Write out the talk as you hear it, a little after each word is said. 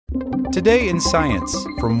Today in Science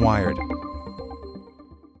from Wired.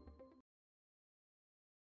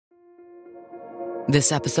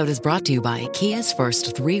 This episode is brought to you by Kia's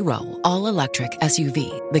first 3-row, all-electric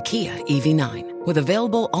SUV, the Kia EV9, with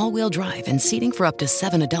available all-wheel drive and seating for up to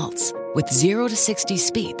 7 adults, with 0 to 60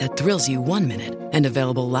 speed that thrills you 1 minute and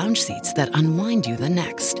available lounge seats that unwind you the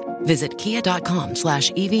next. Visit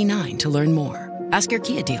kia.com/EV9 to learn more. Ask your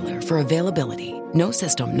Kia dealer for availability. No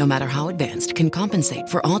system, no matter how advanced, can compensate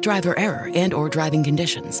for all driver error and or driving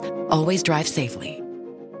conditions. Always drive safely.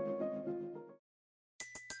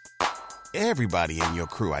 Everybody in your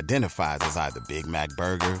crew identifies as either Big Mac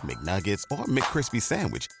Burger, McNuggets, or McCrispy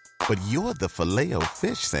Sandwich. But you're the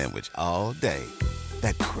Filet-O-Fish Sandwich all day.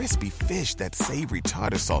 That crispy fish, that savory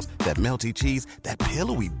tartar sauce, that melty cheese, that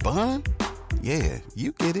pillowy bun. Yeah,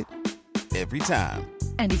 you get it. Every time.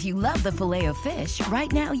 And if you love the Filet-O-Fish, right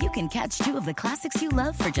now you can catch 2 of the classics you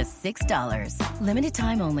love for just $6. Limited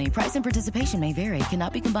time only. Price and participation may vary.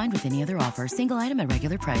 Cannot be combined with any other offer. Single item at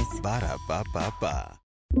regular price. Ba-da-ba-ba-ba.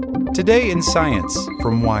 Today in Science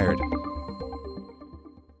from Wired.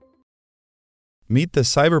 Meet the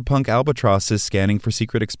Cyberpunk Albatrosses scanning for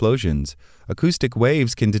secret explosions. Acoustic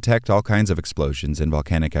waves can detect all kinds of explosions and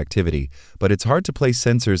volcanic activity, but it's hard to place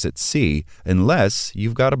sensors at sea unless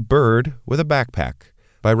you've got a bird with a backpack.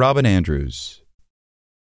 By Robin Andrews.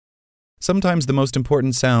 Sometimes the most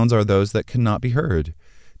important sounds are those that cannot be heard.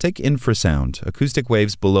 Take infrasound, acoustic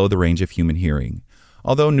waves below the range of human hearing.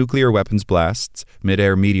 Although nuclear weapons blasts,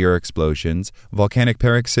 mid-air meteor explosions, volcanic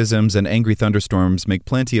paroxysms, and angry thunderstorms make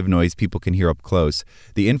plenty of noise people can hear up close,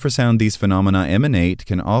 the infrasound these phenomena emanate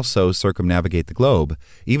can also circumnavigate the globe.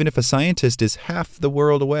 Even if a scientist is half the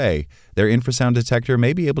world away, their infrasound detector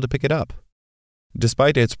may be able to pick it up.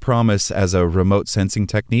 Despite its promise as a remote sensing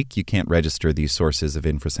technique, you can't register these sources of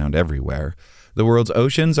infrasound everywhere. The world's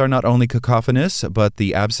oceans are not only cacophonous, but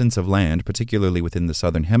the absence of land, particularly within the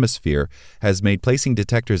southern hemisphere, has made placing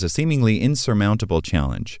detectors a seemingly insurmountable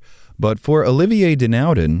challenge. But for Olivier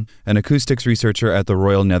Denauden, an acoustics researcher at the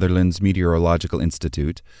Royal Netherlands Meteorological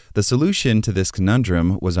Institute, the solution to this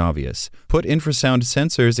conundrum was obvious. Put infrasound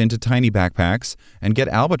sensors into tiny backpacks and get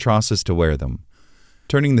albatrosses to wear them.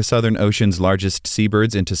 Turning the Southern Ocean's largest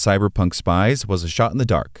seabirds into cyberpunk spies was a shot in the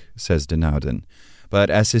dark, says Denauden. But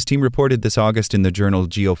as his team reported this August in the journal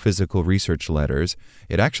Geophysical Research Letters,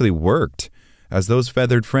 it actually worked. As those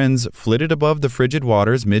feathered friends flitted above the frigid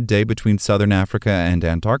waters midday between southern Africa and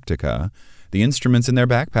Antarctica, the instruments in their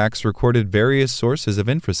backpacks recorded various sources of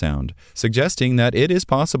infrasound, suggesting that it is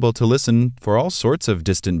possible to listen for all sorts of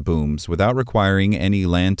distant booms without requiring any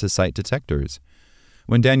land-to-sight detectors.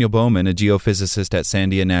 When Daniel Bowman, a geophysicist at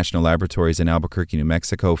Sandia National Laboratories in Albuquerque, New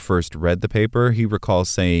Mexico, first read the paper, he recalls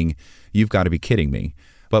saying, "You've got to be kidding me."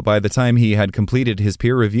 But by the time he had completed his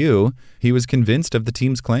peer review, he was convinced of the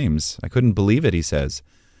team's claims. "I couldn't believe it," he says.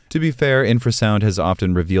 To be fair, infrasound has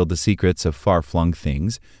often revealed the secrets of far-flung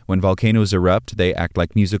things. When volcanoes erupt, they act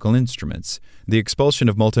like musical instruments. The expulsion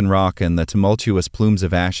of molten rock and the tumultuous plumes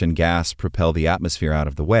of ash and gas propel the atmosphere out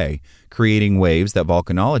of the way, creating waves that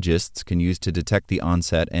volcanologists can use to detect the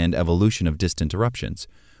onset and evolution of distant eruptions.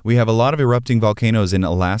 We have a lot of erupting volcanoes in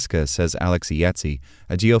Alaska, says Alex Ietzi,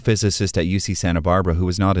 a geophysicist at UC Santa Barbara who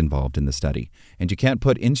was not involved in the study. And you can't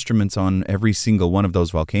put instruments on every single one of those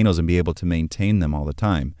volcanoes and be able to maintain them all the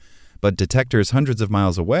time. But detectors hundreds of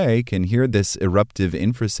miles away can hear this eruptive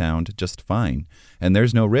infrasound just fine, and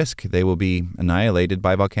there's no risk they will be annihilated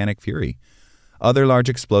by volcanic fury. Other large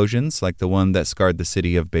explosions, like the one that scarred the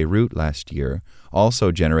city of Beirut last year,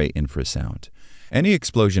 also generate infrasound. Any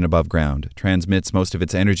explosion above ground transmits most of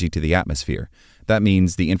its energy to the atmosphere. That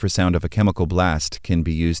means the infrasound of a chemical blast can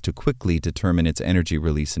be used to quickly determine its energy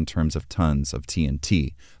release in terms of tons of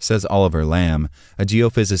TNT, says Oliver Lamb, a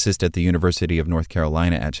geophysicist at the University of North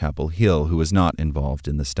Carolina at Chapel Hill who was not involved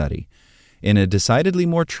in the study. In a decidedly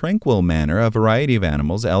more tranquil manner, a variety of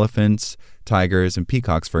animals, elephants, tigers, and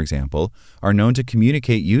peacocks, for example, are known to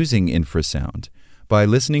communicate using infrasound. By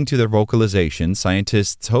listening to their vocalizations,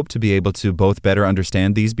 scientists hope to be able to both better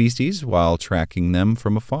understand these beasties while tracking them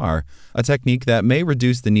from afar, a technique that may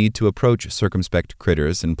reduce the need to approach circumspect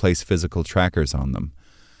critters and place physical trackers on them.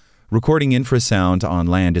 Recording infrasound on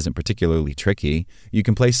land isn't particularly tricky. You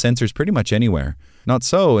can place sensors pretty much anywhere. Not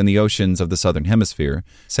so in the oceans of the southern hemisphere.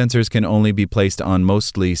 Sensors can only be placed on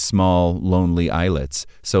mostly small, lonely islets,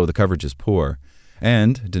 so the coverage is poor.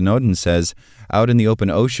 And, Denauden says, out in the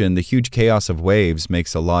open ocean, the huge chaos of waves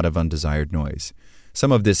makes a lot of undesired noise.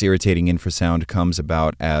 Some of this irritating infrasound comes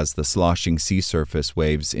about as the sloshing sea surface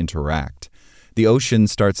waves interact. The ocean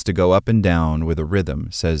starts to go up and down with a rhythm,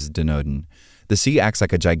 says Denauden. The sea acts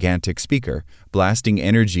like a gigantic speaker, blasting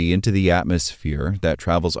energy into the atmosphere that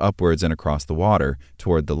travels upwards and across the water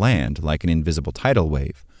toward the land like an invisible tidal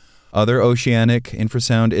wave. Other oceanic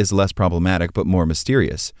infrasound is less problematic but more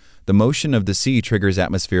mysterious. The motion of the sea triggers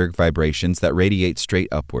atmospheric vibrations that radiate straight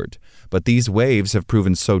upward, but these waves have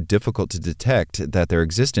proven so difficult to detect that their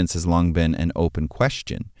existence has long been an open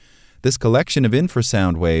question. This collection of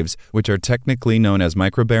infrasound waves, which are technically known as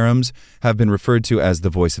microbaroms, have been referred to as the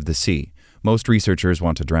voice of the sea. Most researchers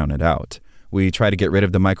want to drown it out. We try to get rid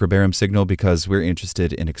of the microbarom signal because we're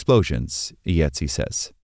interested in explosions, Ietzi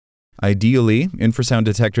says. Ideally, infrasound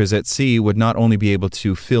detectors at sea would not only be able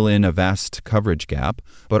to fill in a vast coverage gap,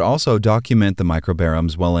 but also document the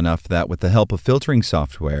microbaroms well enough that with the help of filtering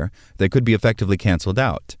software, they could be effectively canceled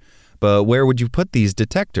out. But where would you put these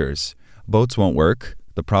detectors? Boats won't work.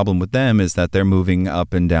 The problem with them is that they're moving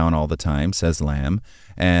up and down all the time, says Lamb,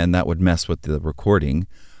 and that would mess with the recording.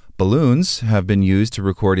 Balloons have been used to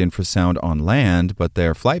record infrasound on land, but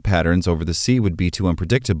their flight patterns over the sea would be too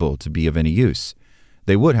unpredictable to be of any use.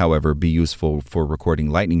 They would, however, be useful for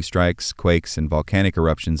recording lightning strikes, quakes, and volcanic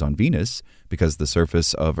eruptions on Venus, because the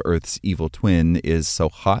surface of Earth's evil twin is so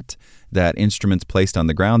hot that instruments placed on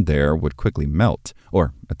the ground there would quickly melt,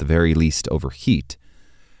 or at the very least overheat.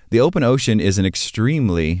 The open ocean is an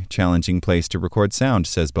extremely challenging place to record sound,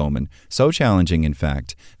 says Bowman. So challenging, in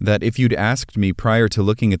fact, that if you'd asked me prior to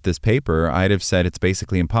looking at this paper, I'd have said it's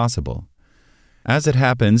basically impossible. As it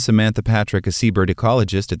happens, Samantha Patrick, a seabird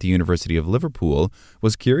ecologist at the University of Liverpool,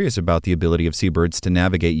 was curious about the ability of seabirds to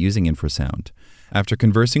navigate using infrasound. After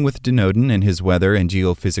conversing with Denoden and his weather and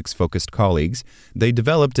geophysics-focused colleagues, they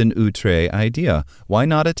developed an outre idea. Why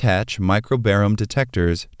not attach microbarom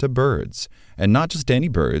detectors to birds? And not just any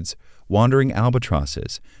birds, wandering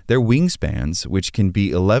albatrosses. Their wingspans, which can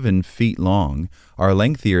be 11 feet long, are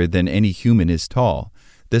lengthier than any human is tall.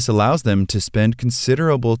 This allows them to spend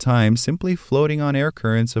considerable time simply floating on air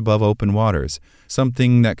currents above open waters,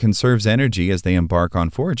 something that conserves energy as they embark on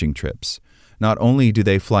foraging trips. Not only do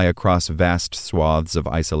they fly across vast swaths of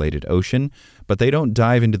isolated ocean, but they don't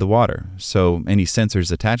dive into the water, so any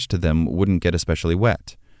sensors attached to them wouldn't get especially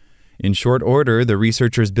wet. In short order, the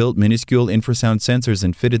researchers built minuscule infrasound sensors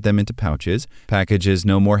and fitted them into pouches, packages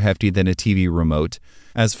no more hefty than a TV remote.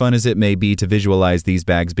 As fun as it may be to visualize these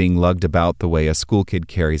bags being lugged about the way a school kid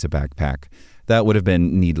carries a backpack, that would have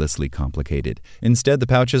been needlessly complicated. Instead, the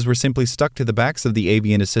pouches were simply stuck to the backs of the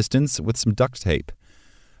avian assistants with some duct tape.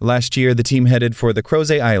 Last year, the team headed for the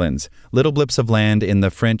Crozet Islands, little blips of land in the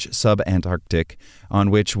French sub-Antarctic, on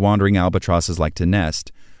which wandering albatrosses like to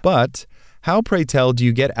nest. But how, pray tell, do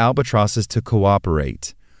you get albatrosses to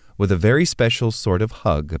cooperate? With a very special sort of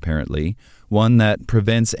hug, apparently, one that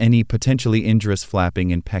prevents any potentially injurious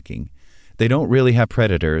flapping and pecking. They don't really have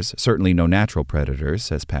predators, certainly no natural predators,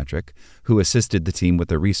 says Patrick, who assisted the team with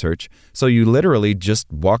their research, so you literally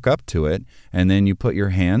just walk up to it, and then you put your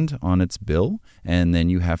hand on its bill, and then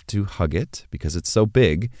you have to hug it, because it's so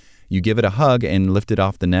big. You give it a hug and lift it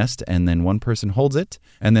off the nest, and then one person holds it,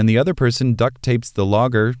 and then the other person duct tapes the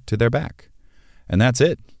logger to their back. And that's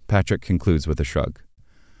it, Patrick concludes with a shrug.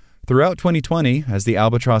 Throughout 2020, as the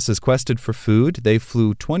albatrosses quested for food, they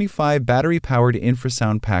flew 25 battery-powered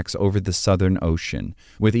infrasound packs over the Southern Ocean,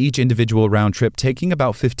 with each individual round trip taking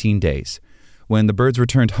about 15 days. When the birds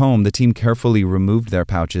returned home, the team carefully removed their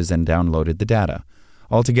pouches and downloaded the data.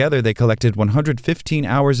 Altogether, they collected 115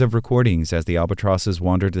 hours of recordings as the albatrosses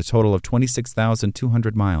wandered a total of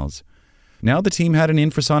 26,200 miles. Now the team had an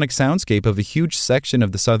infrasonic soundscape of a huge section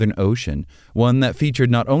of the Southern Ocean, one that featured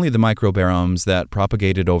not only the microbaroms that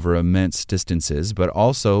propagated over immense distances, but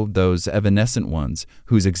also those evanescent ones,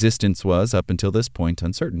 whose existence was, up until this point,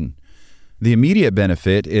 uncertain. The immediate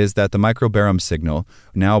benefit is that the microbarom signal,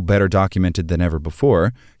 now better documented than ever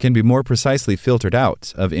before, can be more precisely filtered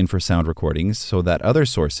out of infrasound recordings so that other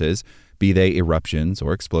sources, be they eruptions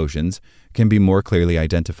or explosions, can be more clearly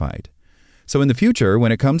identified. So in the future,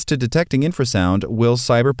 when it comes to detecting infrasound, will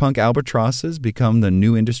cyberpunk albatrosses become the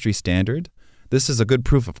new industry standard? This is a good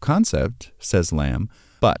proof of concept, says Lamb,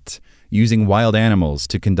 but using wild animals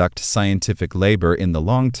to conduct scientific labor in the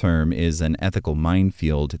long term is an ethical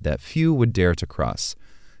minefield that few would dare to cross.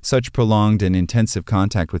 Such prolonged and intensive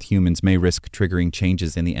contact with humans may risk triggering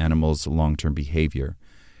changes in the animal's long-term behavior.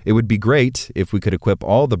 It would be great if we could equip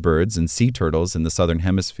all the birds and sea turtles in the southern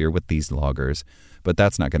hemisphere with these loggers, but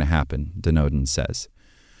that's not going to happen, Denoden says.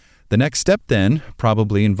 The next step, then,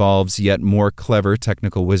 probably involves yet more clever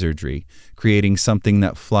technical wizardry, creating something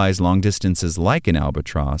that flies long distances like an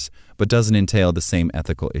albatross, but doesn't entail the same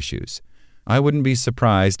ethical issues. I wouldn't be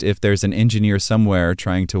surprised if there's an engineer somewhere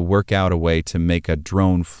trying to work out a way to make a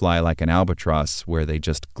drone fly like an albatross where they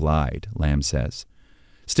just glide, Lamb says.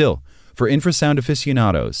 Still, for infrasound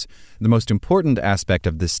aficionados, the most important aspect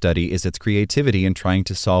of this study is its creativity in trying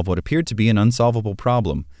to solve what appeared to be an unsolvable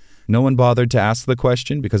problem. No one bothered to ask the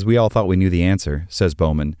question because we all thought we knew the answer, says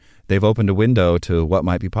Bowman. They've opened a window to what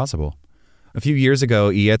might be possible. A few years ago,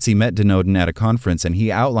 Ietzi met Denoden at a conference and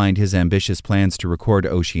he outlined his ambitious plans to record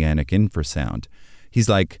oceanic infrasound. He's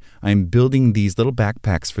like, I'm building these little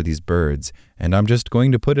backpacks for these birds, and I'm just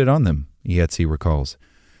going to put it on them, Ietzi recalls.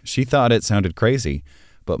 She thought it sounded crazy,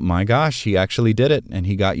 but my gosh, he actually did it, and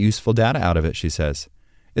he got useful data out of it, she says.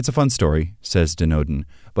 It's a fun story, says Denoden,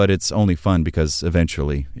 but it's only fun because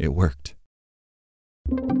eventually it worked.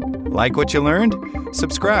 Like what you learned?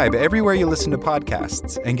 Subscribe everywhere you listen to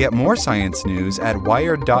podcasts and get more science news at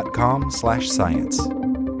wired.com/science.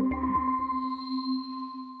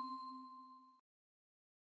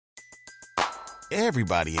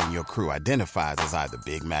 Everybody in your crew identifies as either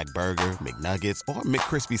Big Mac Burger, McNuggets, or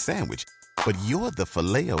McCrispy Sandwich. But you're the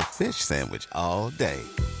Filet-O-Fish Sandwich all day.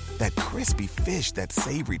 That crispy fish, that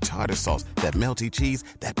savory tartar sauce, that melty cheese,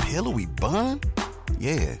 that pillowy bun.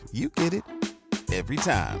 Yeah, you get it. Every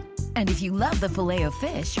time. And if you love the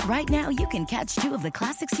Filet-O-Fish, right now you can catch 2 of the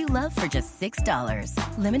classics you love for just $6.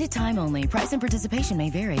 Limited time only. Price and participation may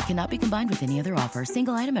vary. Cannot be combined with any other offer.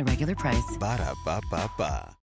 Single item at regular price. Ba-da-ba-ba-ba.